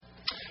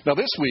Now,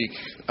 this week,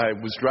 I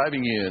was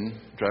driving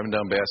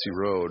down Bassey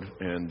Road,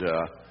 and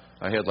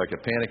I had like a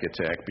panic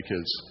attack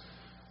because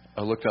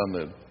I looked on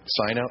the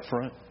sign out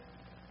front,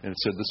 and it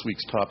said this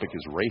week's topic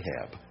is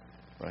Rahab,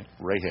 right?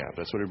 Rahab.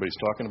 That's what everybody's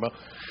talking about.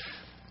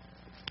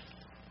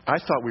 I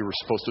thought we were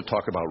supposed to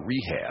talk about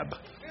rehab.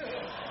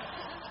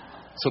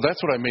 So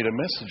that's what I made a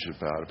message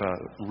about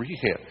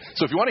rehab.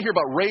 So if you want to hear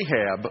about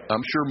Rahab,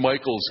 I'm sure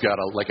Michael's got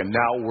a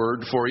now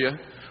word for you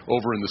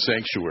over in the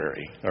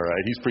sanctuary. All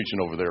right, he's preaching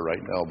over there right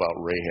now about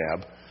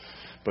Rahab.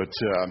 But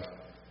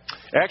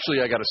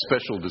actually, I got a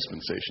special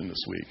dispensation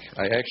this week.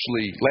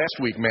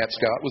 Last week, Matt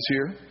Scott was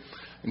here,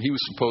 and he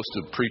was supposed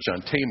to preach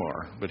on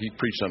Tamar, but he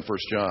preached on 1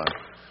 John.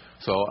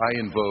 So I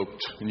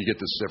invoked, and you get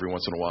this every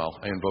once in a while,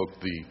 I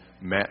invoked the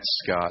Matt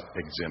Scott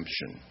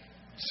exemption.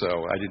 So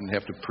I didn't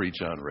have to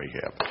preach on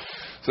Rahab.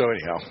 So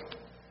anyhow,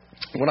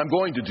 what I'm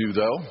going to do,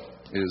 though,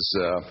 is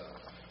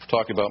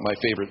talk about my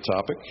favorite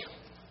topic,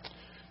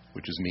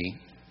 which is me.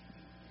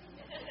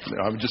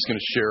 I'm just going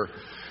to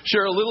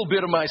share a little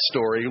bit of my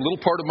story, a little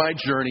part of my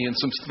journey, and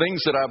some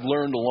things that I've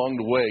learned along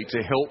the way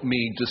to help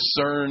me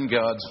discern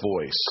God's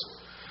voice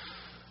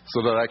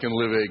so that I can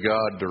live a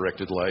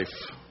God-directed life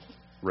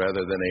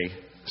rather than a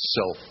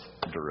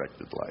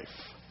self-directed life.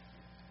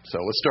 So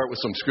let's start with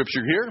some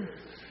scripture here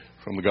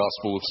from the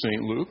Gospel of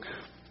St. Luke,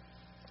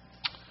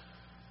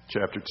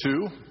 chapter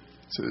 2. It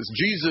says,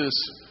 Jesus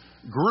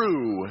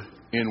grew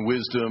in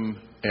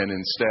wisdom and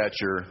in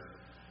stature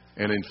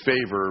and in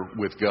favor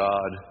with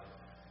God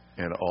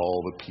and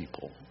all the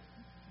people.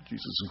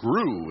 Jesus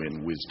grew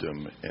in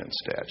wisdom and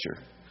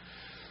stature.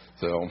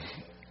 So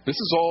this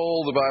is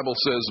all the Bible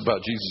says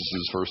about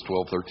Jesus' first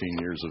 12, 13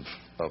 years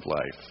of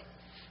life.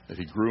 That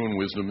he grew in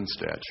wisdom and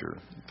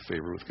stature, in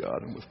favor with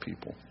God and with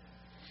people.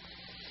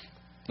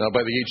 Now,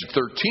 by the age of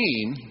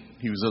 13,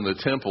 he was in the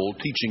temple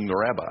teaching the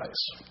rabbis.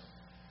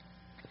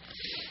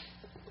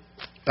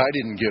 I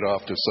didn't get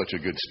off to such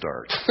a good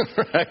start.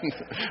 Right?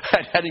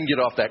 I didn't get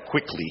off that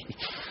quickly.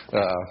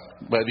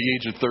 By the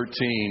age of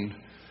 13,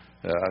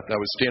 I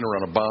was standing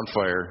around a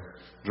bonfire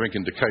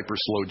drinking DeKuyper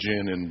Slow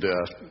Gin and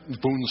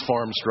Boone's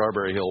Farm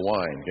Strawberry Hill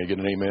wine. Can I get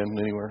an amen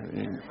anywhere?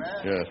 Amen.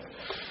 Yeah,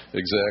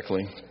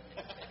 exactly.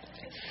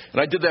 And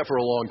I did that for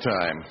a long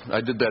time.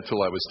 I did that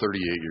till I was 38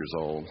 years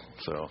old.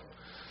 So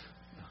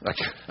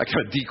I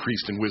kind of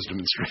decreased in wisdom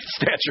and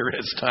stature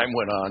as time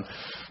went on.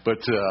 But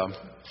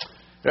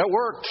that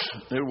worked.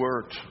 It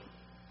worked.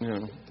 You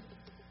know.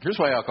 Here's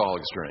why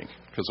alcoholics drink,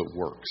 because it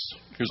works.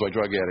 Here's why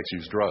drug addicts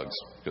use drugs,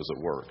 because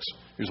it works.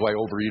 Here's why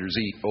overeaters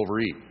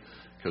overeat,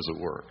 because it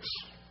works.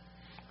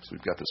 So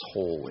we've got this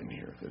hole in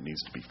here that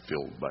needs to be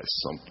filled by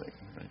something.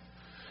 Right?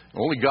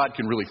 Only God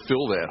can really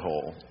fill that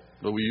hole,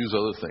 but we use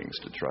other things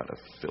to try to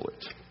fill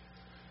it.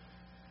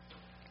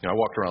 You know, I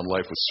walked around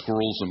life with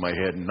squirrels in my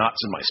head and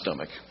knots in my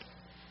stomach.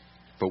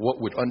 But what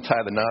would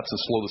untie the knots and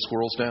slow the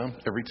squirrels down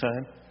every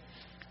time?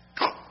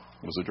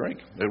 It was a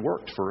drink. It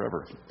worked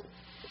forever.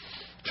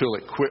 Till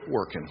it quit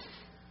working.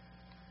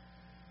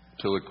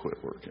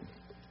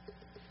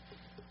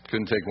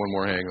 Couldn't take one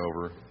more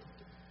hangover.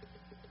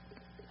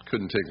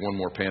 Couldn't take one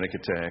more panic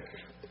attack.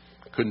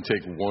 Couldn't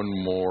take one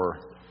more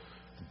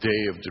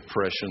day of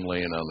depression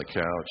laying on the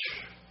couch.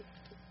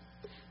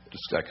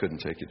 I couldn't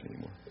take it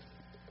anymore.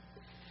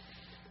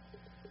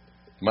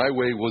 My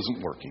way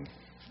wasn't working.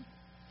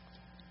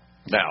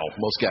 Now,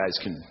 most guys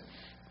can,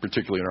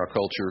 particularly in our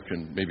culture,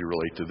 can maybe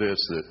relate to this,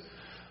 that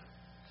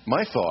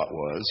my thought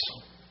was,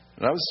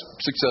 and I was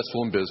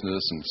successful in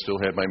business and still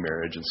had my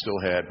marriage and still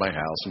had my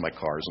house and my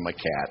cars and my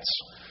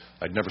cats.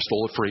 I'd never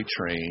stole a freight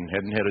train,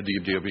 hadn't had a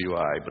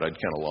DWI, but I'd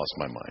kind of lost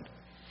my mind.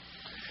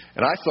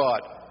 And I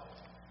thought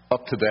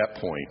up to that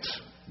point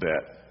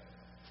that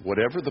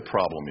whatever the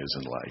problem is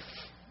in life,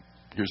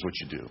 here's what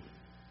you do.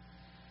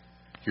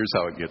 Here's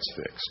how it gets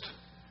fixed.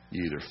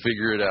 You either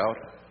figure it out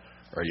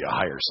or you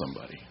hire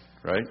somebody,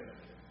 right?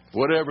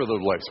 Whatever the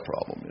life's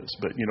problem is.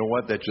 But you know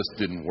what? That just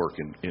didn't work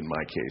in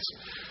my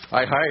case.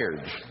 I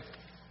hired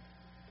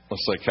a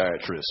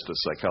psychiatrist, a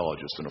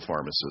psychologist, and a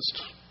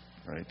pharmacist,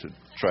 right, to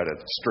try to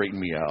straighten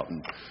me out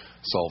and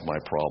solve my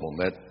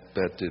problem.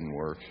 That didn't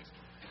work.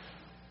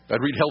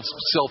 I'd read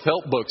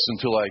self-help books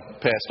until I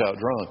passed out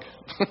drunk,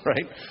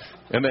 right?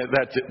 And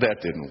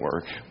that didn't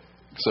work.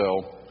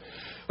 So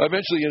I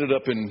eventually ended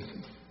up in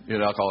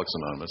Alcoholics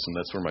Anonymous, and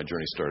that's where my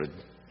journey started,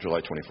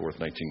 July 24th,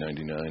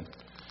 1999.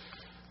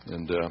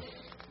 And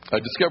I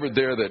discovered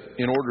there that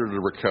in order to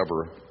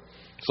recover,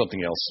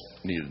 something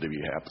else needed to be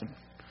happening.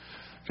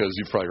 Because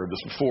you've probably heard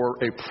this before,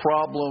 a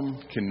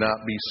problem cannot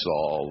be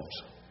solved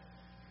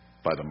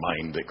by the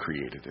mind that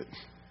created it.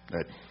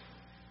 That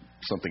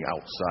something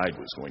outside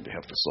was going to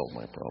have to solve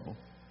my problem.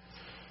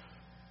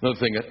 Another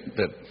thing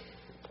that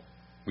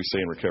we say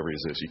in recovery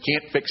is this: you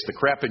can't fix the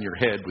crap in your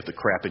head with the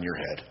crap in your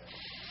head.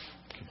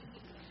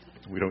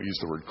 We don't use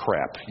the word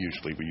crap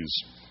usually. We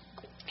use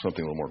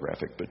something a little more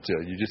graphic, but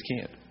you just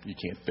can't. You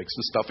can't fix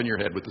the stuff in your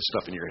head with the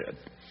stuff in your head.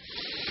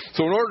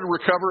 So in order to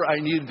recover, I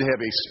needed to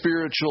have a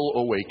spiritual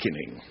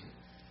awakening.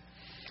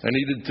 I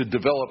needed to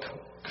develop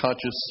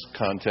conscious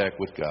contact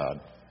with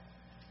God.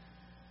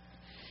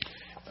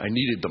 I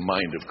needed the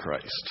mind of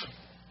Christ.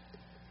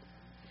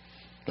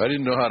 I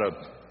didn't know how to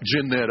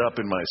gin that up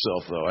in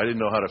myself, though. I didn't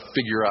know how to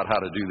figure out how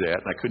to do that,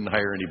 and I couldn't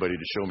hire anybody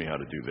to show me how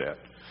to do that.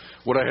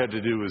 What I had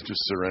to do was just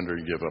surrender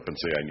and give up and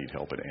say, I need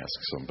help, and ask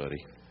somebody.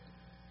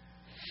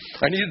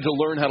 I needed to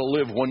learn how to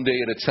live one day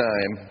at a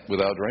time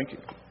without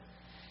drinking.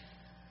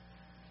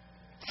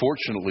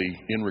 Fortunately,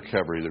 in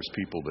recovery, there's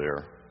people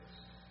there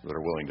that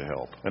are willing to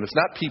help. And it's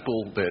not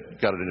people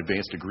that got an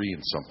advanced degree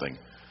in something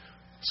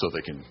so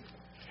they can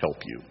help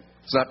you.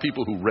 It's not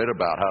people who read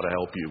about how to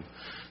help you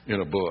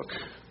in a book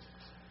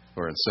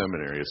or in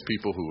seminary. It's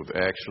people who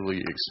have actually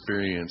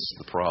experienced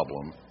the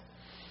problem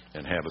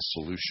and have a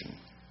solution.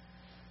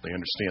 They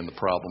understand the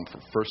problem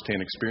from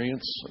firsthand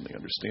experience, and they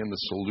understand the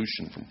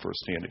solution from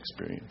firsthand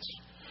experience.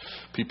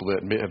 People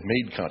that have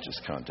made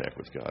conscious contact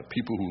with God.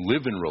 People who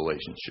live in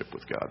relationship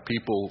with God.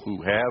 People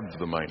who have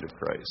the mind of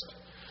Christ.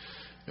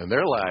 And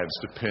their lives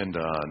depend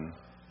on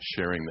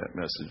sharing that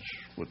message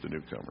with the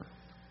newcomer.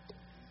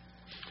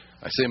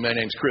 I say my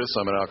name's Chris.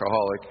 I'm an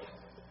alcoholic.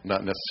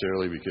 Not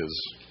necessarily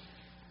because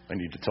I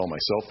need to tell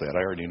myself that.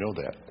 I already know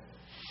that.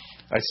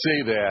 I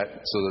say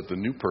that so that the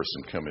new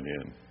person coming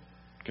in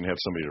can have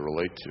somebody to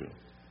relate to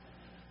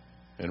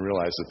and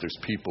realize that there's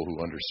people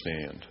who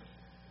understand.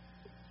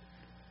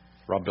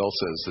 Rob Bell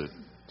says that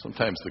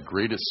sometimes the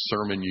greatest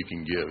sermon you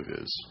can give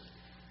is,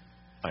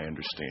 I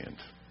understand.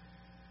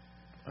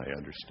 I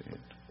understand.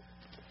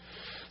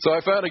 So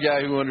I found a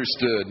guy who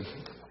understood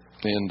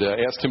and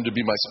asked him to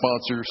be my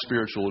sponsor,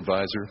 spiritual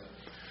advisor.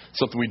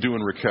 Something we do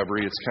in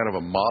recovery. It's kind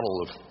of a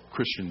model of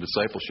Christian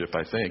discipleship,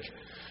 I think,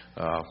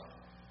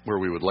 where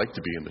we would like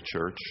to be in the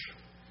church,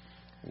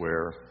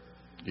 where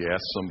you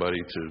ask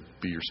somebody to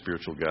be your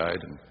spiritual guide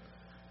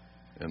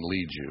and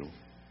lead you.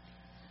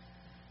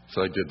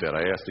 So I did that.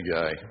 I asked a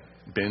guy,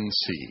 Ben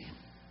C.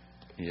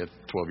 He had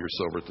 12 years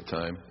sober at the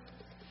time.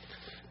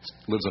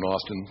 Lives in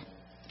Austin.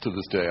 To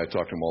this day, I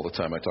talk to him all the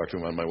time. I talk to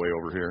him on my way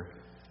over here.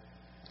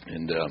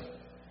 And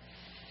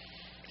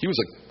he's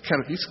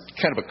kind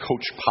of a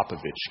Coach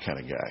Popovich kind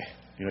of guy.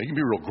 You know, he can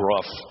be real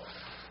gruff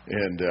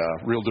and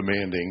real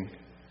demanding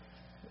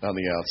on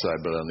the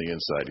outside, but on the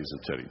inside, he's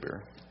a teddy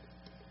bear.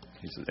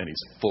 And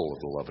he's full of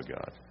the love of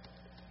God.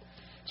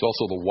 He's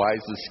also the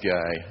wisest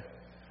guy,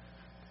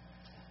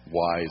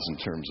 wise in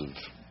terms of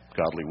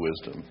godly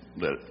wisdom,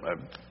 that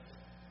I've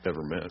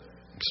ever met.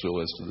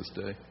 Still is to this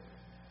day.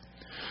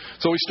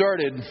 So we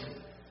started,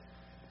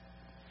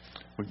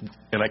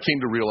 and I came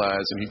to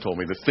realize, and he told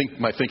me,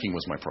 my thinking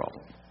was my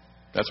problem.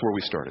 That's where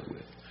we started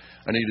with.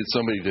 I needed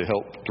somebody to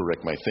help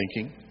direct my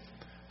thinking.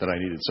 Then I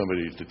needed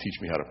somebody to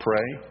teach me how to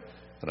pray.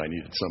 Then I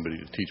needed somebody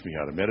to teach me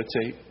how to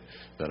meditate.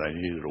 Then I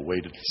needed a way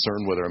to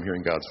discern whether I'm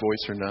hearing God's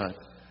voice or not.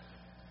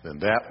 Then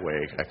that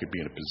way I could be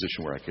in a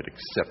position where I could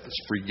accept this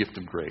free gift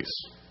of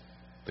grace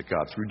that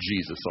God through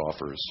Jesus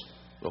offers,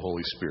 the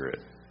Holy Spirit,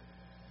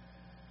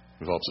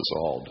 who helps us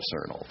all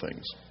discern all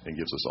things and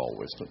gives us all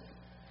wisdom.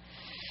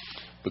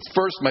 But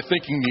first, my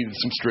thinking needed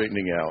some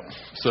straightening out.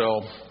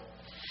 So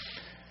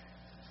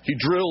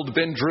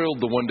Ben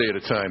drilled the one day at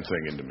a time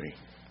thing into me.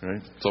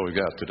 Right? That's all we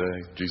got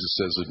today. Jesus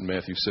says it in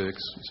Matthew 6.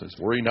 He says,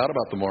 worry not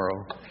about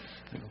tomorrow.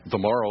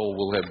 Tomorrow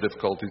will have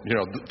difficulties.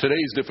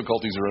 Today's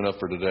difficulties are enough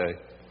for today.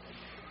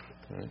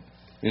 Right?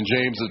 In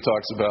James, it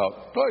talks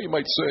about, you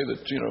might say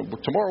that,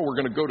 tomorrow we're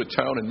going to go to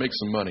town and make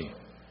some money.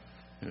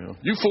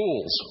 You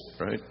fools,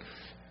 right?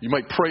 You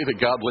might pray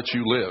that God lets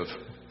you live.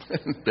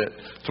 That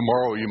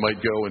tomorrow you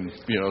might go and,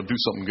 do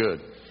something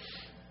good.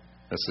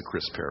 That's the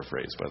Chris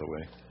paraphrase, by the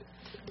way.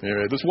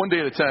 Anyway, this one day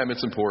at a time,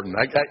 it's important.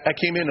 I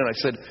came in and I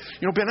said,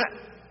 Ben,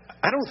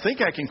 I don't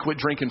think I can quit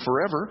drinking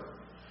forever.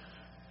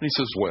 And he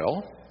says,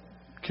 well,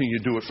 can you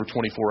do it for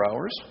 24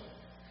 hours?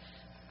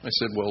 I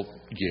said, well,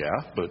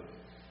 yeah, but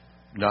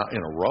not in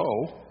a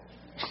row.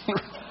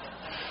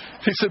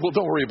 He said, well,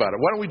 don't worry about it.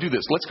 Why don't we do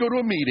this? Let's go to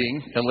a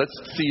meeting and let's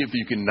see if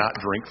you can not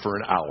drink for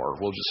an hour.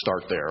 We'll just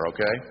start there,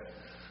 okay?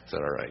 I said,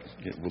 all right,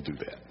 we'll do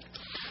that.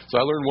 So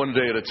I learned one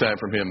day at a time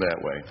from him that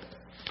way.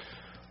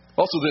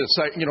 Also this,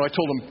 I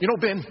told him,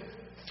 Ben,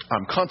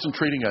 I'm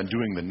concentrating on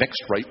doing the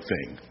next right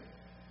thing.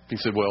 He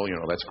said, well,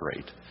 that's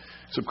great.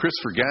 So, Chris,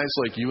 for guys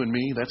like you and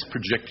me, that's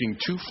projecting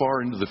too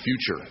far into the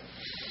future.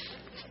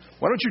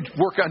 Why don't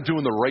you work on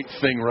doing the right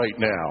thing right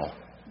now?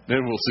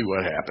 Then we'll see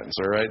what happens,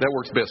 all right? That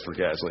works best for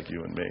guys like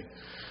you and me.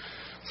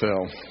 So,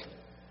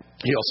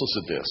 he also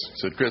said this. He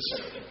said, Chris,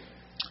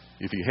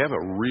 if you have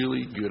a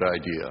really good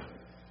idea,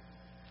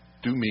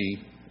 do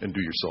me and do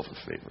yourself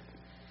a favor.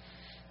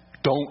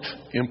 Don't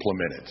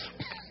implement it.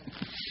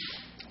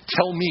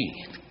 Tell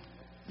me,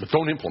 but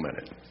don't implement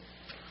it.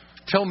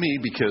 Tell me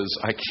because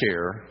I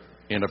care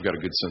and I've got a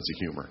good sense of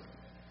humor.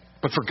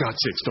 But for God's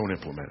sakes, don't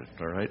implement it,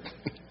 all right?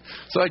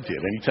 So I did.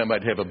 Anytime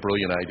I'd have a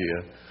brilliant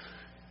idea,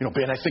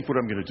 Ben, I think what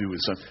I'm going to do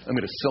is I'm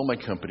going to sell my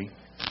company.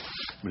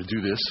 I'm going to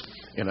do this,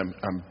 and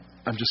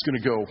I'm just going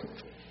to go.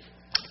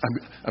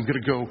 I'm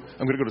going to go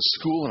to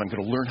school, and I'm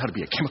going to learn how to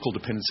be a chemical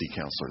dependency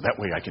counselor. That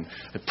way,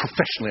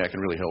 professionally, I can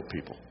really help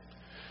people.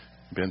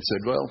 Ben said,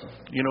 well,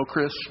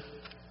 Chris,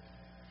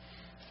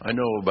 I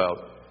know about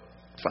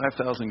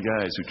 5,000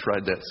 guys who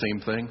tried that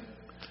same thing.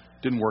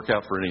 Didn't work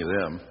out for any of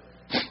them.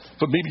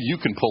 But maybe you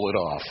can pull it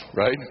off,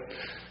 right?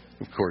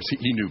 Of course,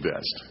 he knew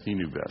best. He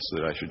knew best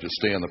that I should just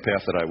stay on the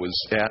path that I was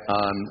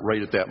on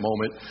right at that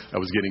moment. I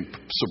was getting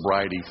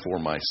sobriety for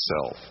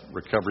myself,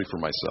 recovery for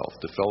myself,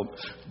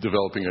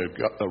 developing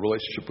a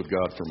relationship with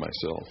God for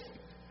myself.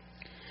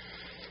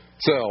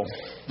 So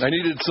I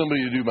needed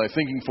somebody to do my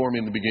thinking for me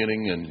in the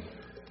beginning, and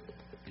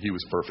he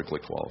was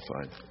perfectly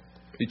qualified.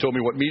 He told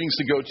me what meetings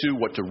to go to,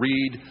 what to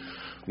read,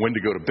 when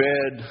to go to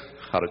bed,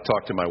 how to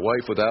talk to my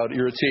wife without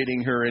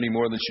irritating her any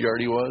more than she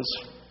already was.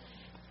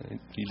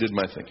 He did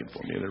my thinking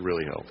for me, and it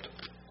really helped.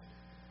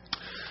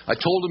 I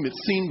told him it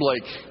seemed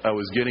like I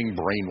was getting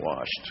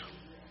brainwashed.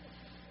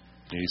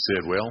 And he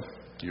said, well,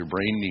 your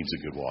brain needs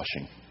a good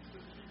washing.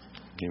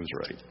 He was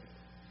right.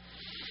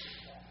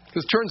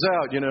 Because it turns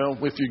out,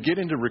 if you get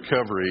into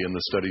recovery, and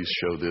the studies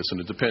show this,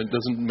 and it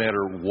doesn't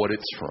matter what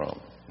it's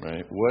from,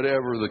 right?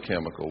 Whatever the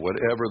chemical,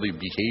 whatever the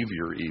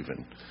behavior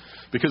even.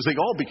 Because they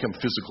all become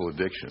physical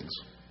addictions.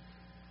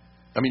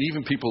 I mean,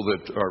 even people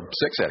that are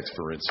sex addicts,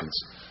 for instance,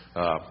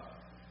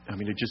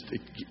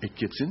 it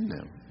gets in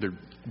them. Their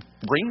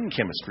brain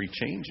chemistry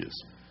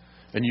changes.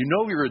 And you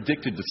know you're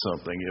addicted to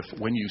something if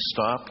when you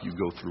stop, you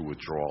go through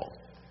withdrawal.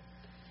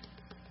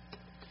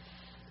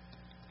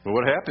 But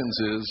what happens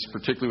is,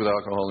 particularly with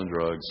alcohol and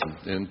drugs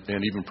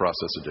and even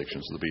process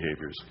addictions, the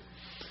behaviors,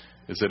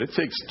 is that it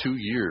takes 2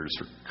 years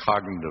for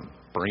cognitive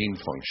brain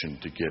function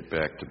to get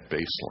back to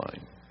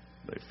baseline,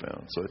 they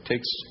found. So it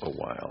takes a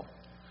while.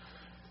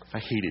 I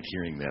hated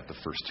hearing that the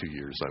first 2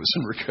 years I was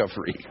in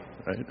recovery,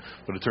 right?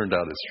 But it turned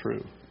out it's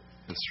true.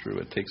 It's true.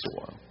 It takes a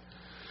while.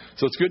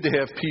 So it's good to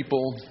have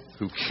people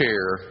who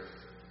care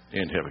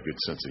and have a good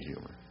sense of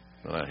humor.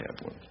 Well, I have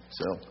one.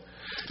 So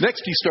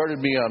next, he started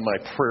me on my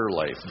prayer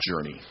life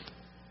journey.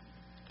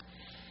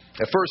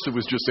 At first, it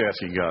was just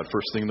asking God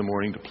first thing in the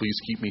morning to please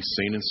keep me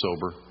sane and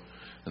sober,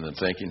 and then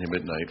thanking Him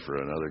at night for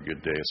another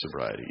good day of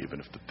sobriety, even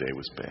if the day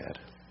was bad.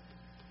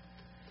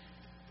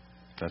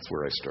 That's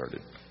where I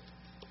started.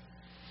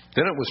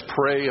 Then it was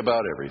pray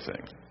about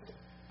everything.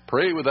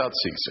 Pray without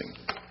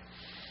ceasing.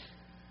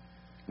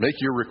 Make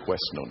your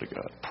requests known to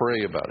God.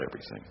 Pray about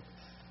everything.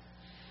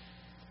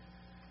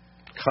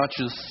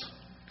 Conscious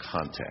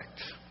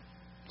contact.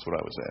 That's what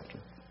I was after.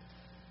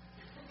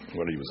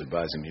 What he was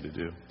advising me to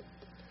do.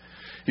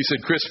 He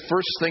said, Chris,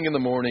 first thing in the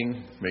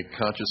morning, make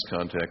conscious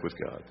contact with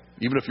God.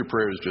 Even if your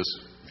prayer is just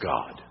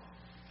God.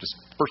 Just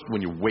first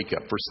when you wake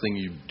up, first thing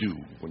you do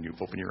when you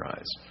open your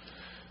eyes.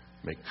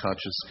 Make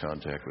conscious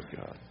contact with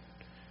God.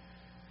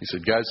 He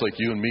said, guys like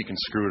you and me can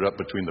screw it up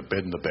between the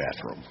bed and the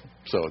bathroom.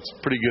 So it's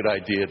a pretty good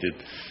idea to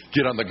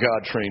get on the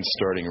God train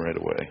starting right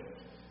away.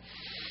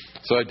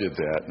 So I did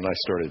that, and I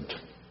started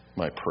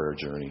my prayer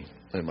journey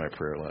and my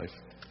prayer life.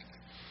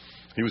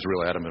 He was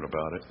real adamant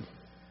about it.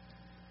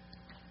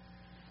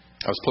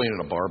 I was playing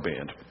in a bar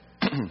band,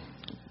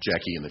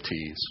 Jackie and the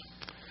Tees.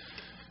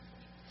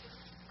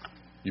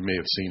 You may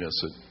have seen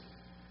us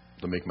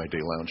at the Make My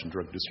Day Lounge and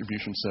Drug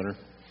Distribution Center.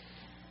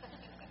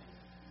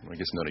 I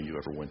guess none of you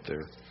ever went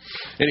there.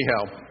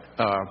 Anyhow,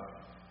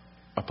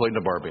 I played in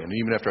a bar band. And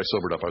even after I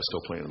sobered up, I was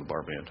still playing in the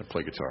bar band. I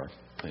play guitar.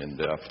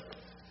 And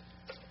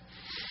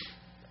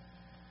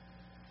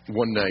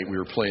one night we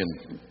were playing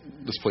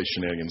this place,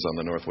 Shenanigans, on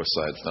the northwest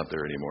side. It's not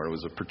there anymore. It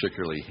was a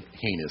particularly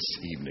heinous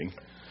evening.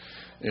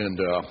 And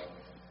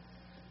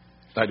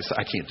I decided,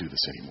 I can't do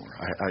this anymore.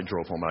 I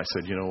drove home and I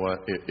said, you know what?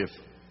 If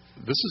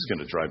this is going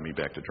to drive me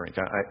back to drink.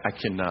 I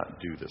cannot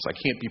do this. I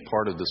can't be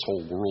part of this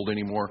whole world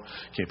anymore.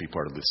 Can't be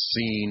part of this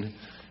scene.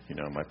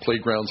 My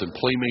playgrounds and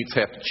playmates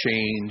have to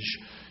change.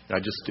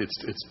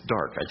 It's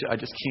dark. I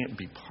just can't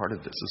be part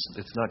of this.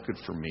 It's not good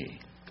for me.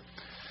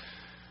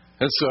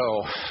 And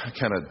so I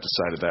kind of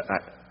decided that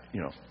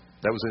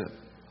that was it.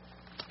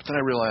 But then I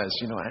realized,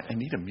 I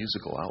need a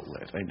musical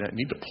outlet. I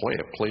need to play.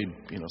 I've played,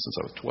 since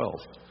I was 12.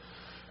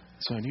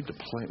 So I need to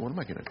play. What am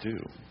I going to do?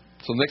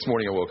 So the next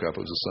morning I woke up. It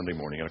was a Sunday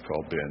morning. And I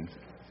called Ben.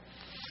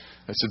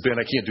 I said, Ben,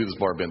 I can't do this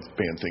bar band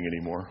thing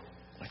anymore.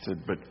 I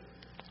said, but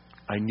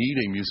I need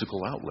a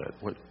musical outlet.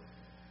 What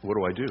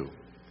do I do?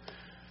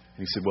 And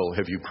he said, well,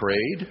 have you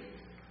prayed?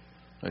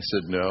 I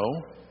said, no.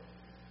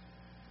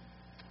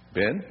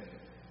 Ben?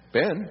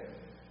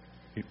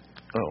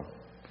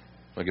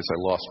 I guess I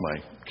lost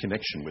my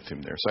connection with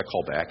him there. So I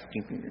called back.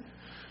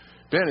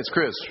 Ben, it's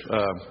Chris.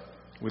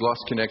 We lost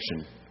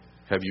connection.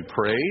 Have you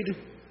prayed? I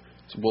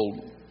said,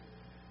 well,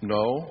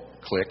 no.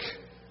 Click.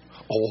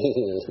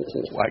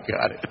 Oh, I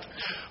got it.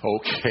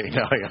 Okay,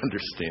 now I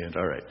understand.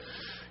 All right.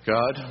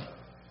 God,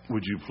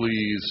 would you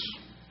please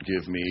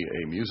give me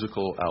a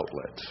musical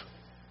outlet?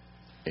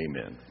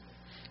 Amen.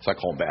 So I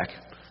called him back.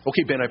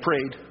 Okay, Ben, I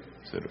prayed.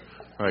 I said,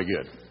 all right,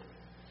 good.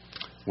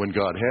 When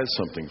God has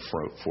something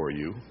for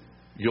you,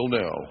 you'll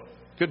know.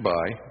 Goodbye.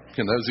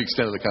 And that was the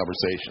extent of the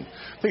conversation.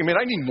 I think, man,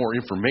 I need more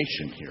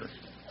information here.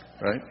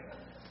 Right?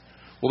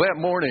 Well,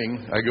 that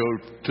morning, I go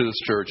to this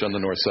church on the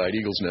north side,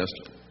 Eagles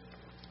Nest,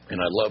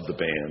 and I love the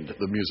band.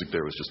 The music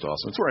there was just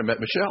awesome. It's where I met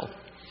Michelle.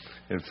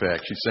 In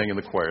fact, she sang in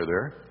the choir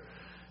there.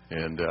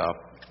 And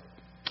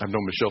I've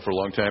known Michelle for a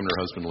long time and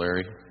her husband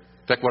Larry.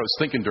 In fact, what I was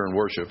thinking during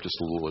worship, just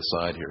a little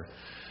aside here,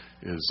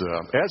 is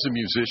as a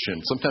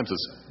musician, sometimes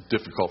it's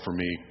difficult for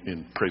me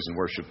in praise and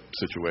worship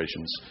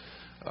situations.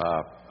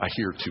 I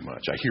hear too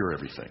much. I hear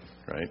everything,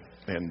 right?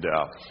 And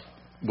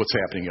what's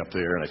happening up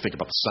there, and I think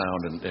about the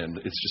sound, and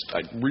it's just,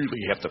 I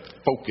really have to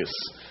focus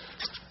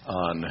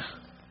on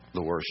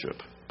the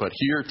worship. But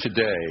here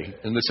today,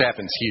 and this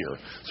happens here,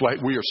 so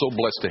we are so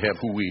blessed to have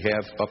who we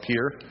have up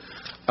here.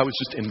 I was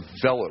just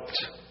enveloped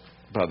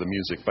by the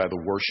music, by the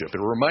worship. It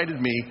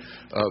reminded me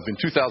of, in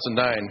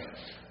 2009,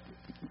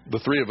 the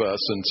three of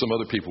us and some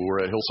other people were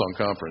at Hillsong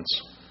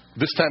Conference.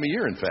 This time of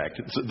year, in fact.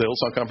 The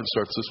Hillsong Conference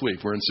starts this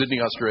week. We're in Sydney,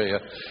 Australia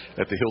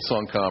at the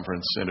Hillsong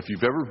Conference. And if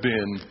you've ever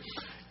been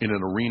in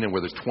an arena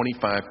where there's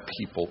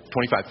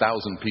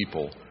 25,000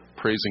 people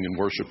praising and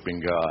worshiping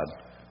God,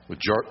 with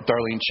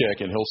Darlene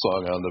Check and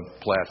Hillsong on the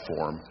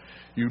platform,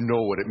 you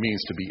know what it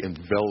means to be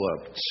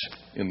enveloped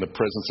in the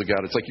presence of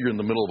God. It's like you're in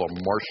the middle of a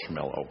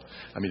marshmallow.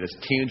 I mean, it's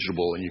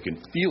tangible and you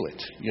can feel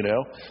it, you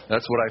know.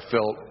 That's what I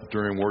felt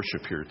during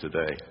worship here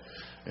today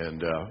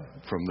and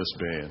from this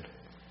band.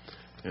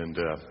 And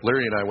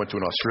Larry and I went to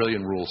an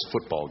Australian rules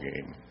football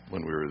game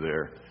when we were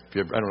there.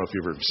 I don't know if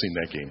you've ever seen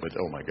that game, but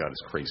oh my God,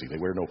 it's crazy. They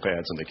wear no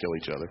pads and they kill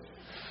each other.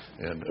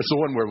 And it's the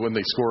one where when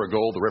they score a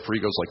goal, the referee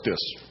goes like this.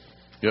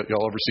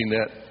 Y'all ever seen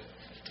that?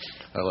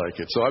 I like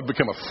it. So I've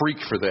become a freak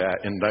for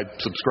that, and I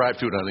subscribe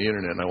to it on the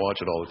internet, and I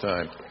watch it all the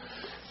time.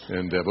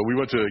 And but we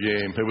went to a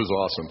game. It was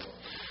awesome.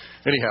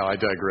 Anyhow, I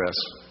digress.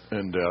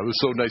 And it was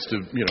so nice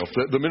to,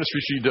 the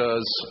ministry she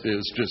does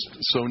is just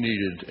so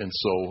needed and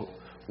so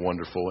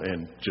wonderful,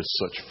 and just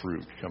such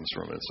fruit comes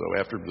from it. So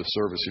after the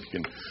service, if you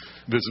can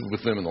visit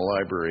with them in the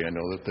library, I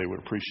know that they would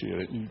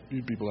appreciate it.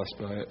 You'd be blessed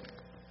by it.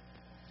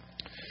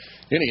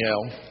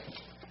 Anyhow,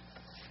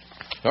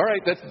 all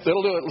right,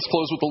 that'll do it. Let's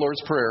close with the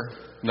Lord's Prayer.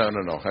 No.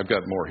 I've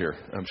got more here,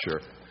 I'm sure.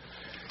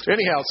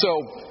 Anyhow, so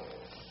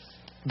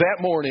that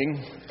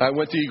morning, I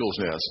went to Eagle's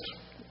Nest,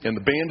 and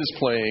the band is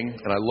playing,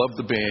 and I love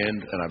the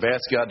band, and I've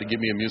asked God to give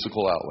me a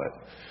musical outlet.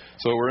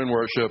 So we're in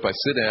worship, I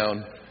sit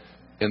down,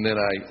 and then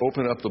I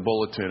open up the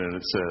bulletin, and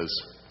it says,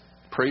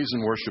 Praise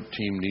and Worship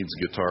Team needs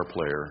guitar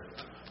player.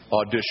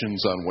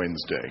 Auditions on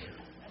Wednesday.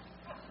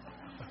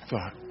 I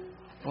thought,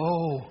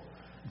 oh,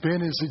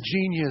 Ben is a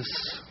genius.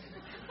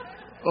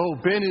 Oh,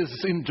 Ben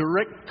is in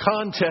direct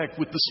contact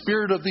with the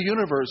Spirit of the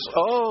universe.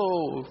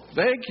 Oh,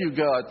 thank you,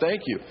 God.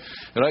 Thank you.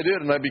 And I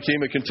did, and I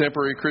became a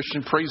contemporary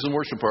Christian praise and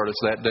worship artist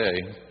that day.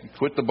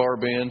 Quit the bar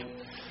band,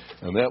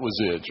 and that was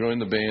it.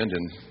 Joined the band,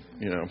 and,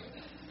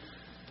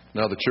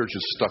 now the church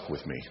is stuck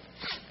with me,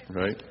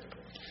 right?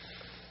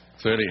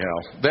 So anyhow,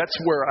 that's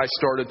where I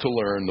started to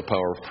learn the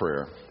power of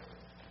prayer.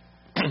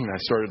 I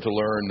started to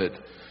learn that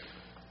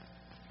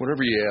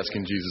whatever you ask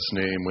in Jesus'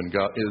 name, when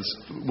God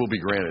will be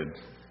granted.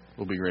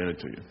 Will be granted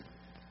to you.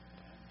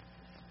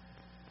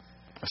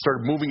 I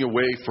started moving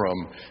away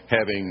from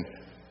having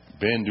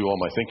Ben do all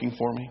my thinking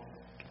for me,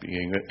 to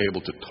being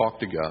able to talk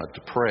to God,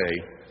 to pray,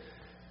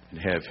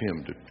 and have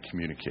Him to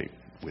communicate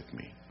with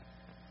me.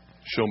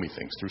 Show me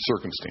things through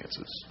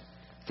circumstances,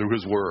 through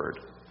His Word,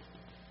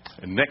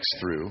 and next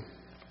through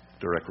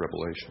direct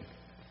revelation.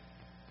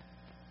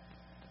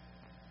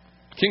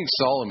 King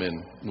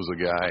Solomon was a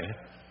guy,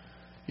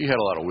 he had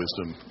a lot of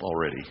wisdom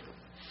already.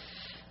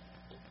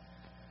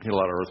 He had a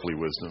lot of earthly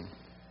wisdom.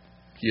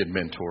 He had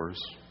mentors.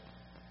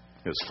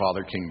 His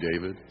father, King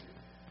David.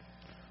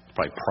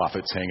 Probably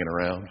prophets hanging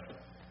around,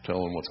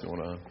 telling him what's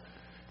going on.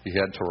 He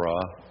had Torah.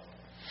 I'm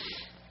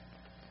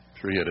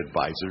sure he had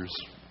advisors.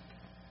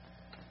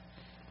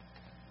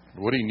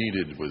 But what he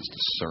needed was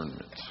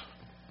discernment.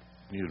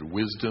 He needed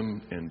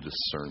wisdom and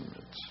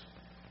discernment.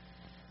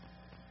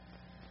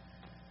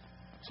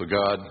 So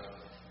God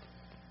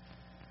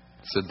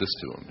said this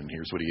to him, and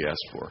here's what he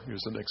asked for.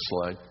 Here's the next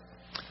slide.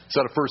 It's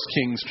out of 1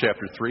 Kings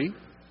chapter 3.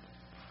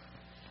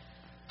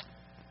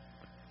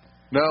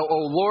 Now, O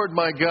Lord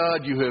my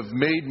God, you have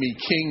made me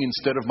king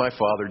instead of my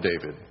father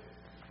David.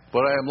 But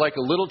I am like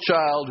a little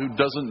child who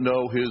doesn't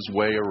know his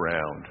way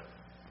around.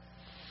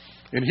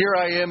 And here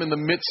I am in the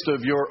midst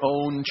of your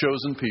own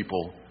chosen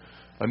people,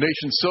 a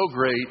nation so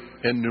great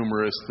and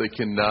numerous they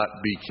cannot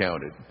be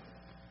counted.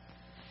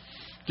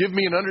 Give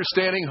me an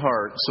understanding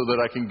heart so that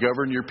I can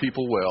govern your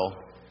people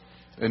well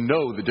and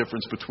know the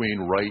difference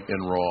between right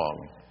and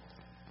wrong.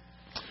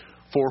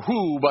 For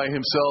who by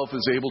himself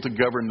is able to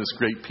govern this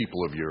great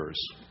people of yours?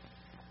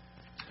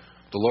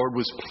 The Lord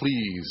was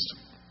pleased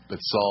that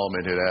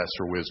Solomon had asked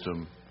for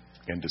wisdom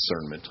and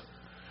discernment.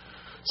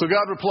 So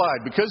God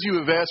replied, because you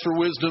have asked for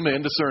wisdom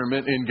and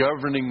discernment in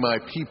governing my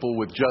people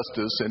with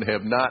justice and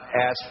have not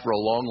asked for a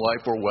long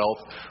life or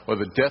wealth or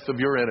the death of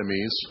your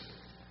enemies,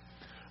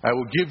 I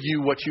will give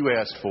you what you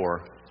asked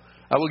for.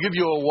 I will give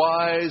you a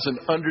wise and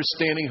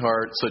understanding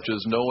heart such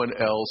as no one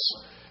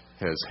else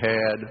has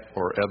had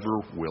or ever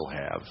will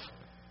have.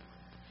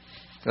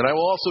 And I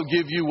will also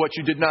give you what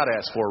you did not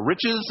ask for,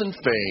 riches and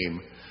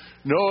fame.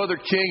 No other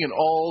king in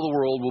all the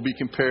world will be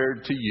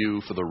compared to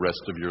you for the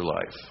rest of your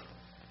life.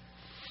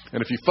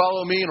 And if you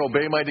follow me and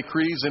obey my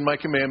decrees and my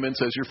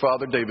commandments as your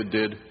father David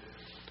did,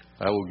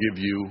 I will give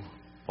you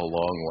a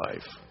long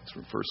life. It's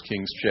from 1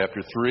 Kings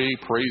chapter 3.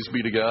 Praise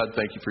be to God.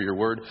 Thank you for your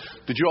word.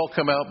 Did you all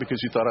come out because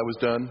you thought I was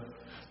done?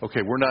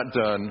 Okay, we're not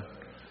done.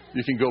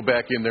 You can go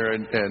back in there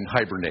and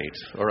hibernate,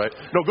 all right?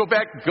 No, go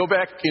back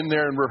in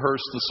there and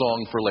rehearse the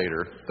song for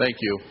later. Thank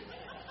you.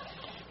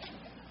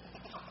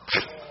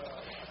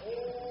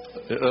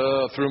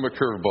 Threw him a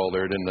curveball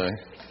there, didn't I?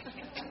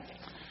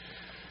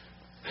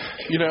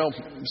 You know,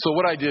 so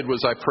what I did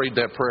was I prayed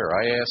that prayer.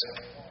 I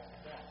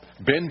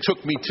asked, Ben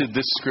took me to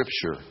this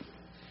scripture,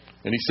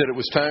 and he said it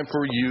was time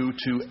for you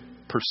to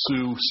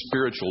pursue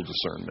spiritual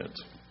discernment.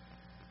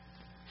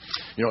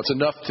 You know, it's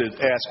enough to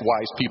ask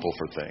wise people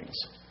for things.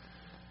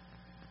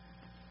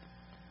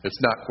 It's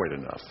not quite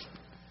enough.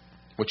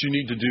 What you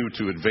need to do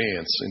to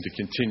advance and to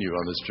continue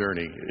on this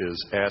journey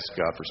is ask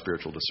God for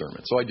spiritual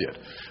discernment. So I did.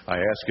 I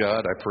asked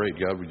God, I prayed,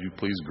 God, would you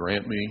please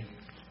grant me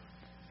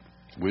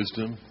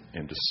wisdom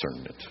and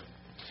discernment?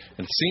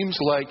 And it seems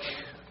like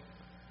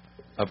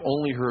I've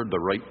only heard the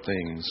right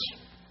things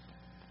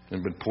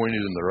and been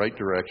pointed in the right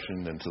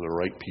direction and to the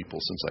right people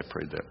since I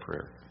prayed that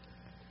prayer.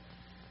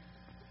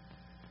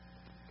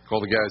 All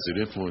the guys that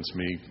influenced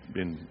me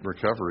in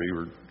recovery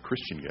were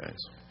Christian guys.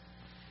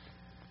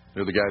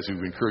 They're the guys who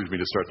encouraged me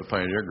to start the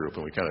Pioneer Group,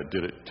 and we kind of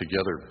did it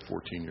together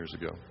 14 years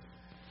ago.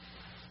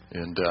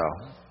 And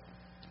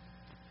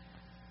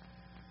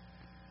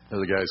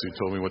they're the guys who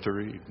told me what to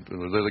read.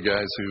 They're the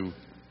guys who,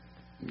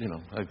 you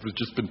know, I've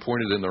just been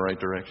pointed in the right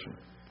direction.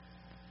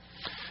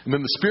 And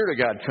then the Spirit of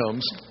God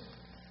comes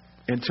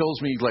and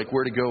tells me, like,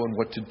 where to go and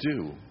what to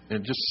do.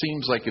 And it just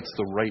seems like it's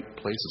the right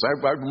places.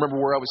 I remember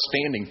where I was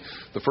standing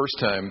the first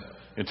time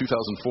in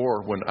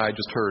 2004 when I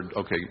just heard,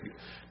 okay,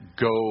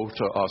 go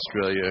to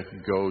Australia,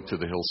 go to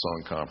the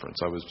Hillsong Conference.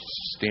 I was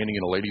standing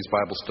in a ladies'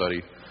 Bible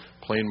study,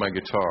 playing my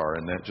guitar,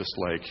 and that just,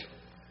 like,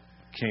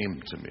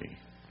 came to me.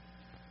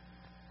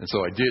 And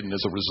so I did, and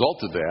as a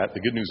result of that, the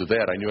good news of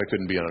that, I knew I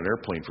couldn't be on an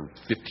airplane for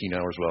 15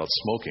 hours without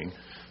smoking,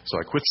 so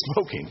I quit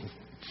smoking.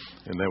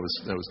 And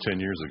that was 10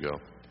 years ago.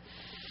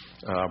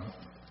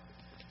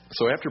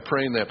 So after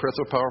praying that prayer,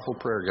 that's a powerful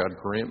prayer. God,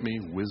 grant me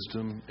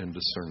wisdom and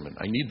discernment.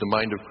 I need the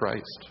mind of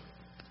Christ,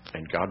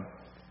 and God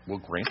will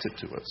grant it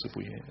to us if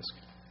we ask.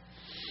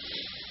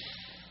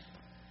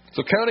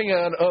 So counting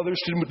on others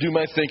to do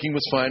my thinking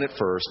was fine at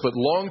first, but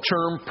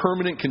long-term,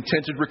 permanent,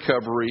 contented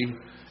recovery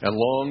and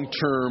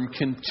long-term,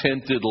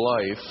 contented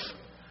life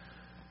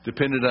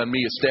depended on me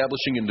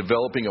establishing and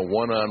developing a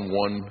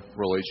one-on-one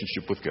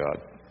relationship with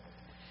God.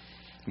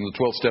 In the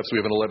 12 steps, we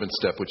have an 11th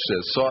step, which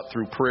says, sought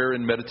through prayer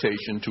and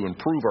meditation to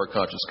improve our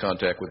conscious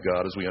contact with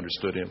God as we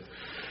understood Him,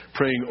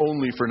 praying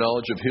only for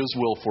knowledge of His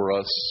will for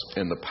us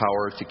and the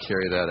power to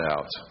carry that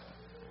out.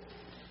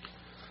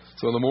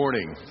 So in the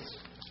morning,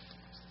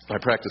 I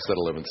practice that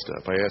 11th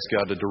step. I ask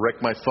God to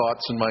direct my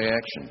thoughts and my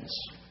actions,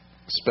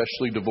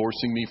 especially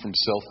divorcing me from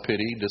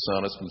self-pity,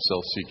 dishonest, and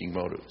self-seeking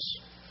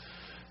motives.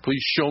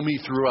 Please show me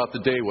throughout the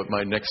day what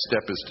my next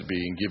step is to be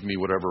and give me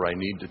whatever I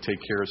need to take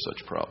care of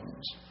such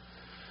problems.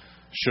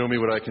 Show me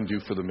what I can do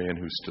for the man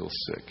who's still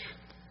sick.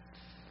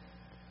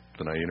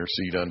 Then I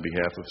intercede on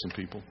behalf of some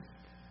people.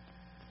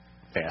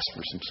 Ask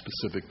for some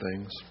specific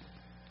things.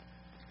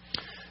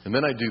 And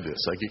then I do this.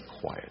 I get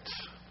quiet.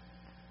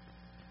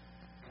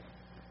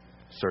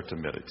 Start to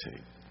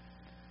meditate.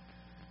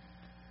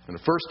 And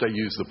at first I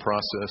use the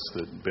process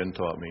that Ben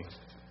taught me,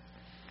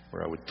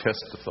 where I would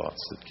test the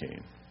thoughts that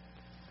came.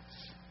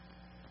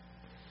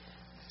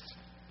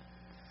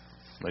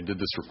 I did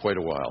this for quite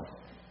a while.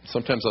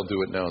 Sometimes I'll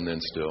do it now and then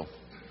still.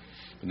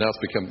 But now it's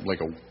become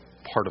like a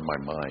part of my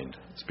mind.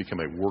 It's become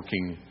a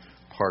working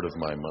part of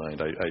my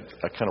mind.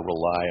 I kind of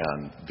rely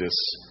on this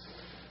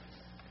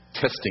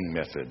testing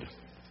method.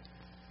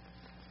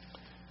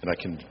 And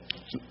this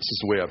is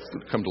the way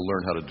I've come to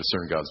learn how to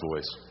discern God's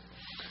voice.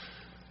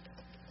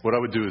 What I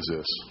would do is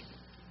this.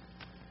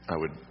 I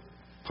would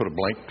put a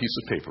blank piece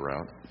of paper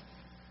out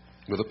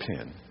with a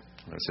pen.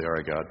 And I'd say, all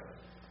right, God,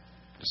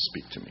 just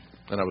speak to me.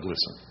 And I would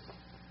listen.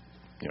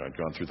 You know, I'd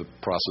gone through the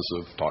process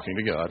of talking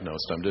to God. Now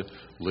it's time to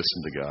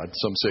listen to God.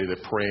 Some say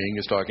that praying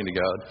is talking to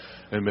God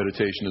and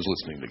meditation is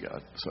listening to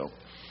God. So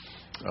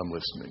I'm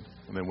listening.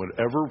 And then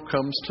whatever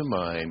comes to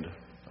mind,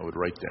 I would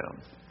write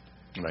down.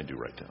 And I do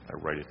write down. I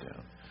write it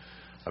down.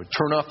 I would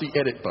turn off the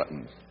edit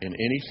button, and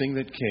anything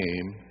that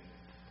came,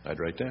 I'd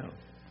write down.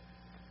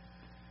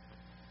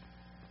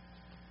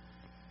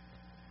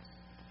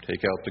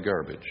 Take out the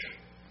garbage.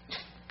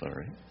 All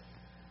right.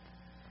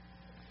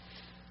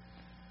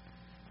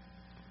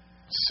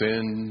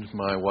 Send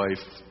my wife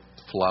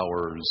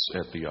flowers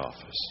at the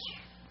office.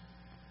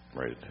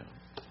 Write it down.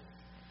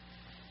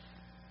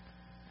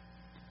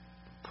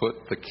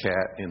 Put the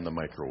cat in the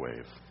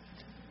microwave.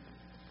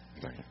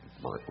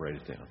 Write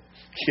it down.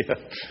 Yeah.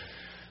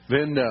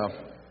 Then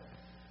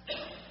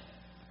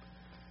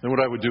what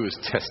I would do is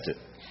test it.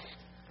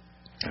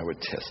 I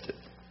would test it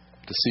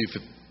to see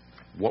if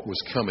what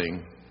was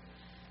coming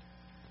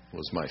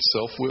was my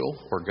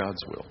self-will or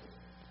God's will.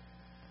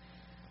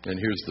 And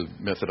here's the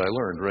method I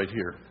learned right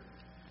here.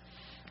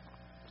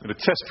 In a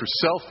test for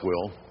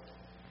self-will,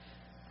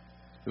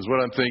 Is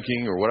what I'm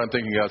thinking, or what I'm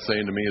thinking God's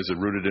saying to me, is it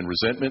rooted in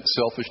resentment,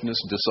 selfishness,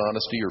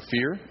 dishonesty, or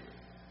fear?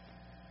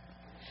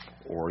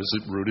 Or is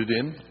it rooted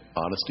in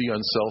honesty,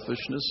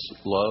 unselfishness,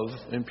 love,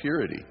 and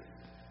purity?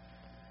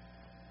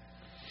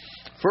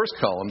 First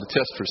column, the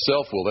test for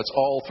self-will, that's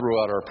all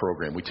throughout our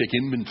program. We take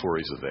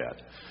inventories of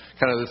that.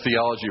 Kind of the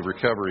theology of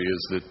recovery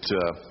is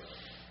that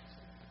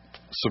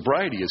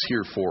sobriety is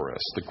here for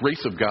us. The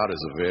grace of God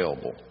is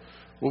available.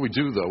 What we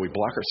do, though, we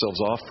block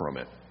ourselves off from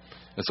it.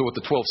 And so what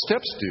the 12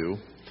 steps do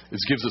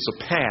is gives us a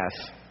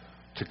path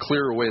to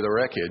clear away the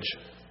wreckage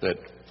that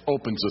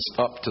opens us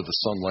up to the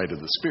sunlight of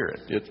the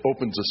Spirit. It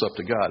opens us up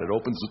to God. It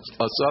opens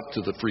us up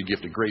to the free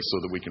gift of grace so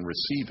that we can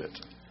receive it.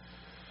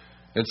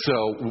 And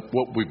so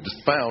what we've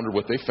found, or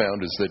what they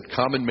found, is that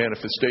common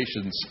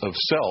manifestations of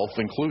self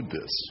include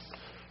this: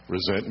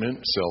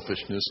 resentment,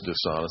 selfishness,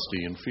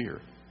 dishonesty, and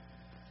fear.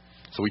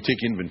 So we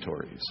take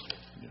inventories.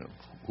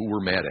 Who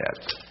we're mad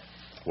at,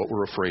 what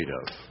we're afraid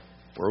of,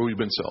 where we've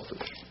been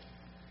selfish.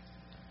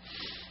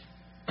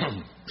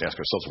 Ask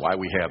ourselves why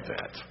we have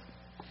that.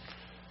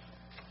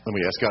 Then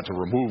we ask God to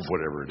remove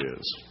whatever it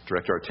is,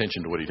 direct our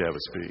attention to what He'd have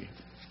us be.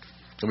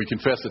 And we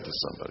confess it to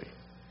somebody.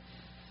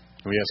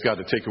 And we ask God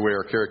to take away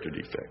our character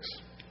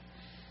defects.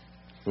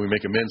 And we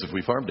make amends if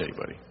we've harmed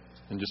anybody,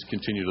 and just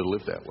continue to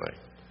live that way.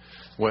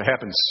 What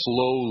happens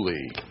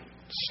slowly,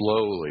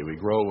 we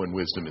grow in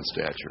wisdom and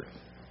stature.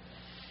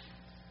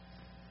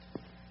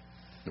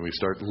 And we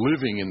start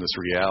living in this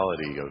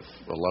reality of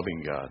a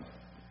loving God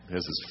who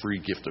has this free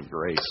gift of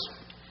grace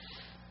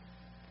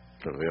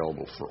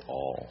available for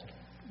all.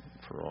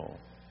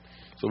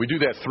 So we do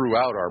that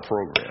throughout our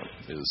program,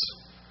 is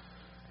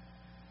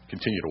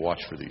continue to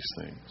watch for these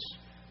things.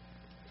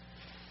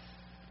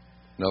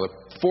 Now, the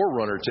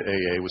forerunner to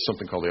AA was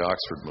something called the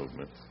Oxford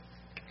Movement,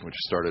 which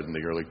started in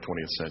the early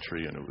 20th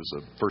century, and it was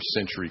a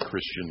first-century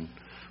Christian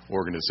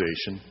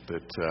organization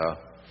that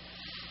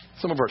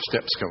some of our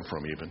steps come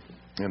from even.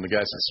 And the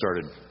guys that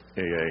started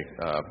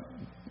AA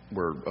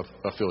were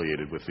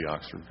affiliated with the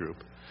Oxford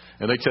group.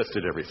 And they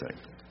tested everything.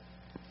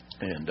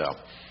 And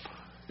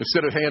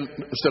instead of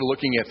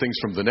looking at things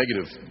from the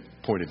negative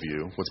point of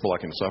view, what's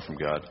blocking us off from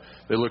God,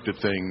 they looked at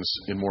things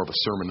in more of a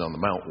Sermon on the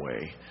Mount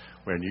way,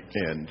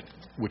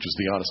 which is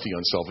the honesty,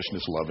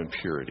 unselfishness, love, and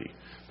purity.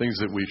 Things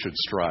that we should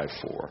strive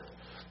for.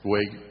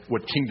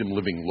 What kingdom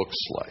living looks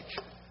like.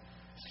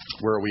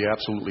 Where are we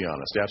absolutely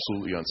honest,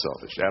 absolutely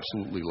unselfish,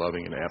 absolutely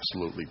loving, and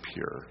absolutely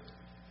pure.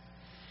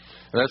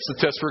 And that's the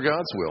test for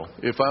God's will.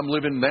 If I'm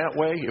living that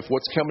way, if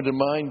what's coming to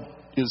mind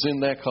is in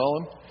that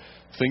column,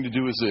 the thing to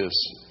do is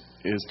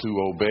to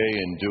obey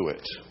and do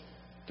it.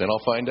 Then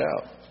I'll find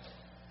out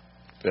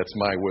if that's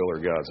my will or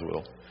God's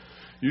will.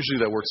 Usually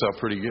that works out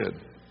pretty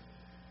good.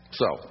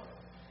 So,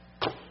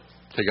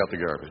 take out the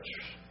garbage.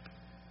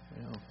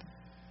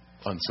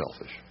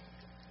 Unselfish.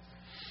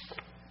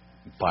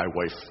 Buy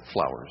wife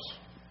flowers.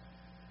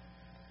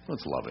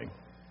 That's loving.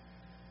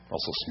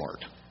 Also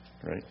smart,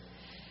 right?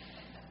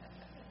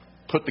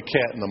 Put the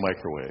cat in the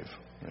microwave.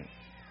 Right?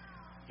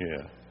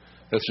 Yeah.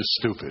 That's just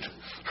stupid,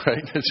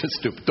 right? It's just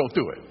stupid. Don't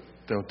do it.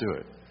 Don't do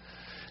it.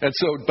 And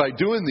so by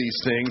doing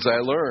these things, I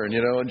learn,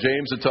 and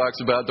James, it talks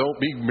about don't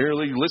be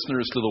merely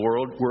listeners to the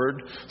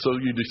word so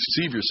you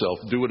deceive yourself.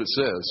 Do what it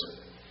says.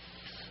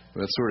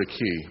 And that's sort of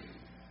key.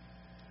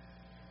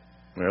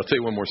 All right, I'll tell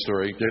you one more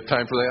story. Do you have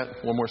time for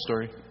that? One more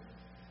story?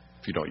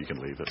 If you don't, you can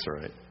leave. That's all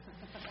right.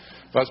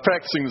 I was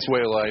practicing this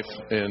way of life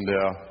and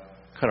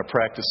kind of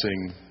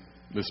practicing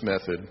this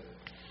method.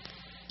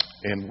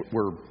 And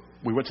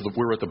we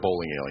were at the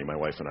bowling alley, my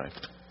wife and I.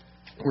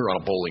 We were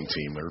on a bowling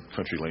team. There are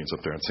country lanes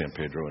up there in San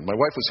Pedro. And my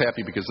wife was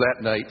happy because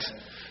that night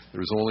there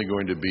was only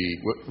going to be,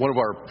 one of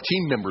our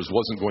team members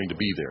wasn't going to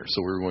be there.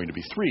 So we were going to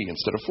be 3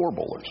 instead of 4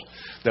 bowlers.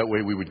 That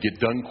way we would get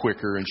done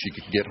quicker and she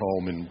could get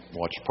home and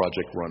watch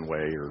Project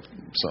Runway or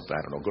something.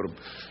 I don't know, go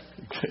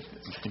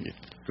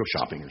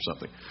shopping or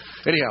something.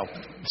 Anyhow,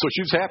 so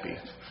she was happy.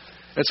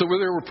 And so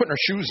we're putting our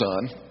shoes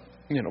on,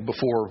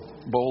 before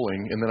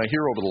bowling. And then I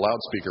hear over the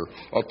loudspeaker,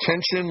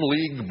 "Attention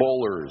league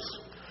bowlers.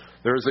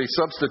 There is a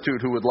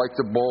substitute who would like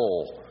to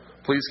bowl.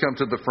 Please come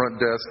to the front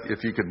desk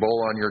if you could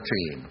bowl on your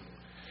team."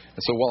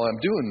 And so while I'm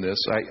doing this,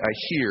 I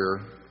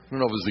hear, I don't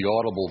know if it's the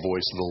audible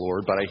voice of the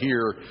Lord, but I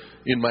hear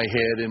in my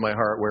head, in my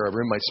heart,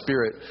 wherever, in my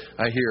spirit,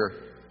 I hear,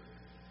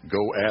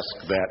 "Go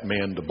ask that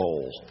man to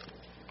bowl."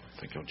 I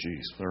think, oh,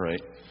 geez, all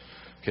right.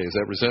 Okay, is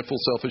that resentful,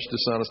 selfish,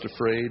 dishonest,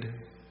 afraid?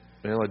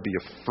 Well, I'd be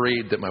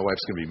afraid that my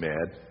wife's going to be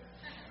mad.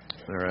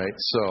 All right,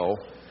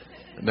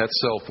 and that's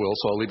self-will,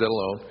 so I'll leave that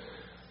alone.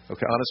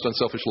 Okay, honest,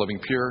 unselfish, loving,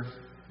 pure.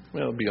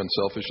 Well, it'd be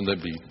unselfish, and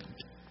that'd be,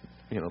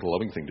 the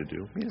loving thing to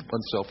do. Yeah,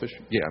 unselfish.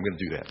 Yeah, I'm going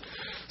to do that.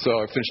 So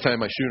I finish tying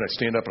my shoe, and I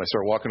stand up, and I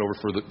start walking over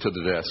to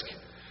the desk.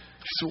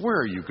 She said, "Where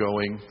are you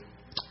going?"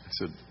 I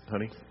said,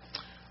 "Honey,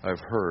 I've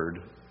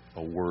heard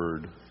a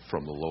word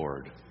from the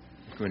Lord.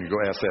 I'm going to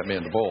go ask that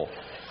man to bowl."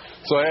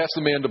 So I asked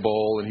the man to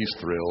bowl, and he's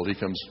thrilled. He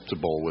comes to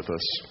bowl with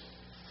us.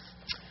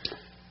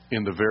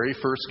 In the very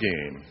first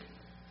game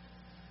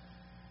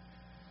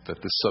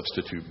that this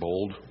substitute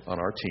bowled on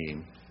our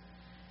team,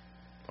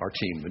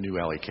 the New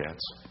Alley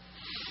Cats,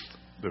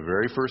 The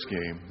very first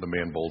game, the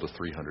man bowled a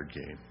 300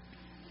 game.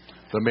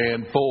 The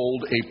man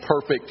bowled a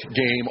perfect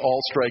game, all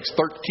strikes,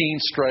 13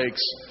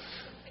 strikes,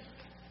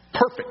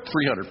 perfect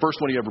 300.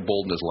 First one he ever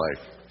bowled in his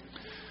life.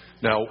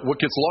 Now, what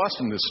gets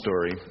lost in this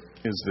story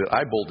is that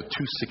I bowled a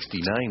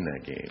 269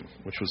 that game,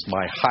 which was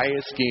my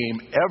highest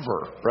game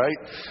ever, right?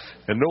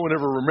 And no one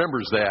ever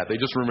remembers that. They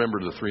just remember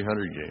the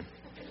 300 game.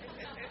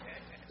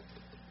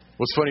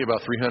 What's funny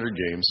about 300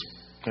 games,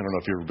 I don't know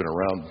if you've ever been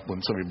around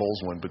when somebody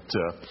bowls one, but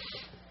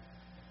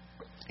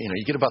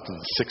you get about to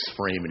the sixth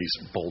frame and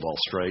he's bowled all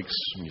strikes,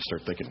 and you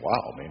start thinking,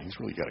 wow, man, he's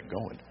really got it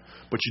going.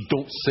 But you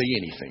don't say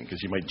anything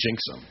because you might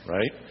jinx him,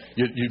 right?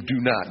 You do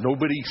not.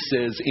 Nobody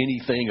says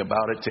anything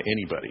about it to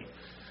anybody.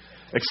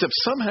 Except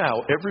somehow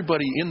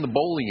everybody in the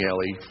bowling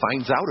alley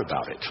finds out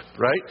about it,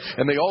 right?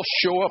 And they all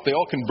show up. They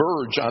all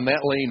converge on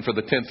that lane for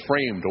the 10th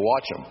frame to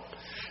watch him.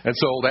 And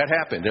so that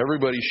happened.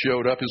 Everybody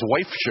showed up. His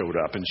wife showed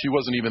up, and she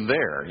wasn't even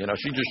there.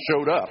 She just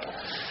showed up.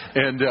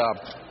 And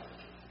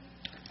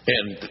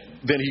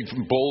then he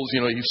bowls,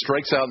 he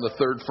strikes out in the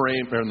 3rd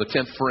frame, or in the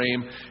 10th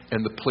frame,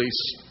 and the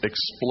place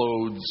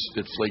explodes.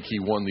 It's like he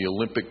won the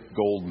Olympic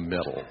gold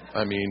medal.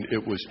 I mean,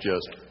 it was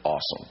just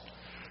awesome,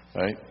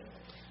 right?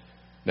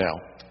 Now,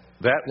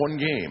 that one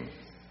game,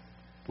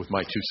 with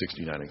my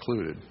 269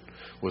 included,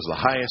 was the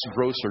highest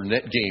grosser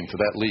net game for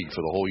that league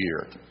for the whole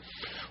year.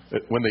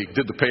 When they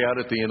did the payout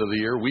at the end of the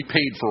year, we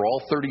paid for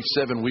all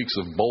 37 weeks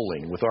of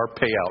bowling with our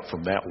payout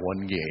from that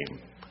one game.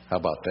 How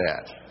about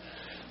that?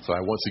 So I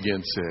once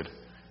again said,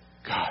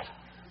 God,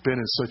 Ben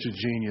is such a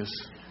genius.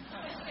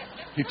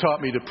 He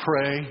taught me to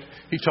pray.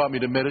 He taught me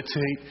to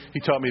meditate. He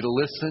taught me to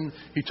listen.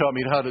 He taught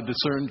me how to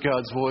discern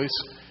God's voice.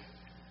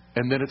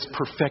 And then it's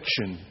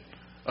perfection.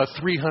 A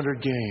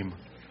 300 game.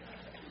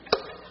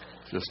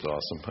 Just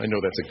awesome. I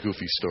know that's a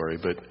goofy story,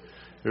 but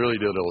it really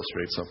did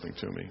illustrate something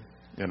to me.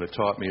 And it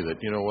taught me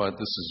that, you know what,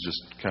 this is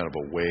just kind of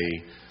a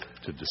way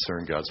to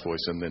discern God's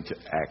voice and then to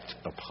act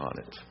upon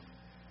it.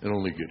 And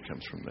only good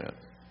comes from that.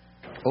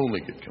 Only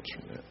good comes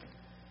from that.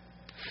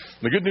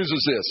 The good news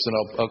is this, and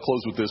I'll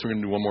close with this. We're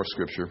going to do one more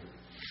scripture.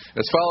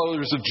 As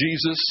followers of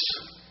Jesus,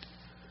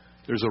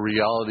 there's a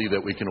reality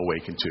that we can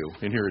awaken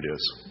to. And here it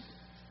is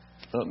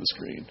on the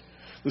screen.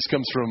 This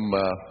comes from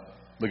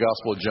the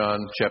Gospel of John,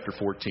 chapter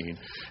 14.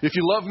 If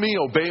you love me,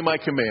 obey my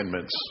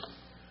commandments.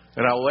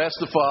 And I will ask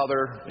the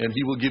Father, and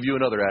he will give you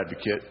another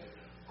advocate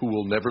who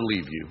will never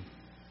leave you.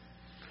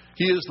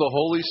 He is the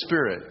Holy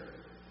Spirit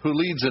who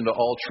leads into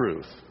all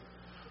truth.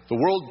 The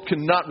world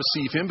cannot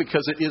receive him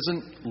because it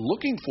isn't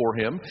looking for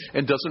him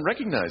and doesn't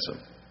recognize him.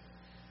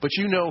 But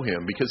you know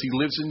him because he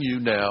lives in you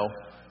now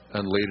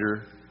and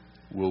later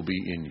will be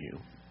in you.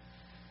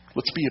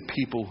 Let's be a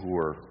people who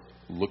are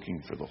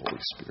looking for the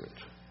Holy Spirit.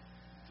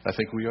 I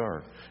think we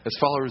are. As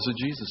followers of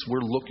Jesus,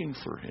 we're looking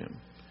for him.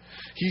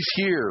 He's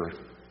here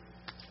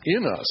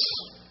in us.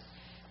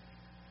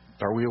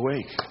 Are we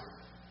awake?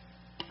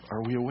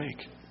 Are we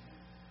awake?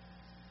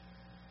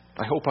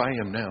 I hope I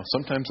am now.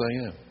 Sometimes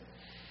I am.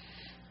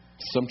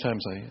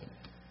 Sometimes I am.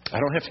 I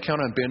don't have to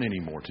count on Ben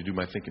anymore to do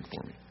my thinking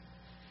for me.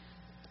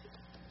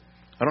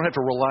 I don't have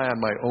to rely on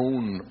my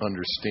own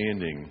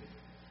understanding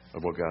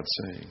of what God's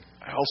saying.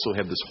 I also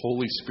have this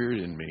Holy Spirit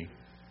in me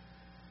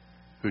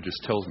who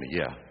just tells me,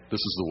 yeah, this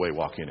is the way,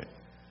 walk in it.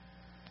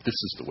 This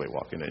is the way,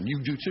 walk in it. And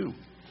you do too.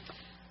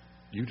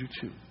 You do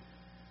too.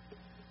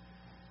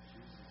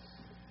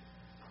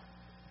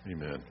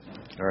 Amen.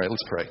 All right,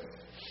 let's pray.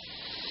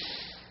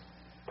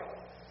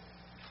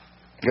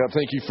 God,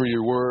 thank you for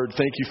your word.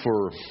 Thank you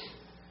for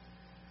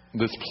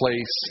this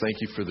place.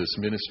 Thank you for this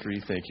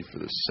ministry. Thank you for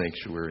this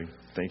sanctuary.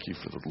 Thank you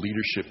for the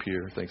leadership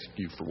here. Thank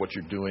you for what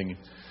you're doing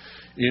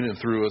in and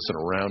through us and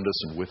around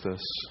us and with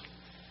us.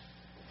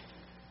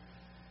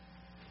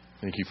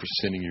 Thank you for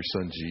sending your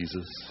son,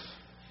 Jesus.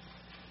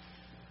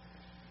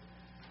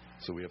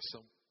 So we have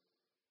some...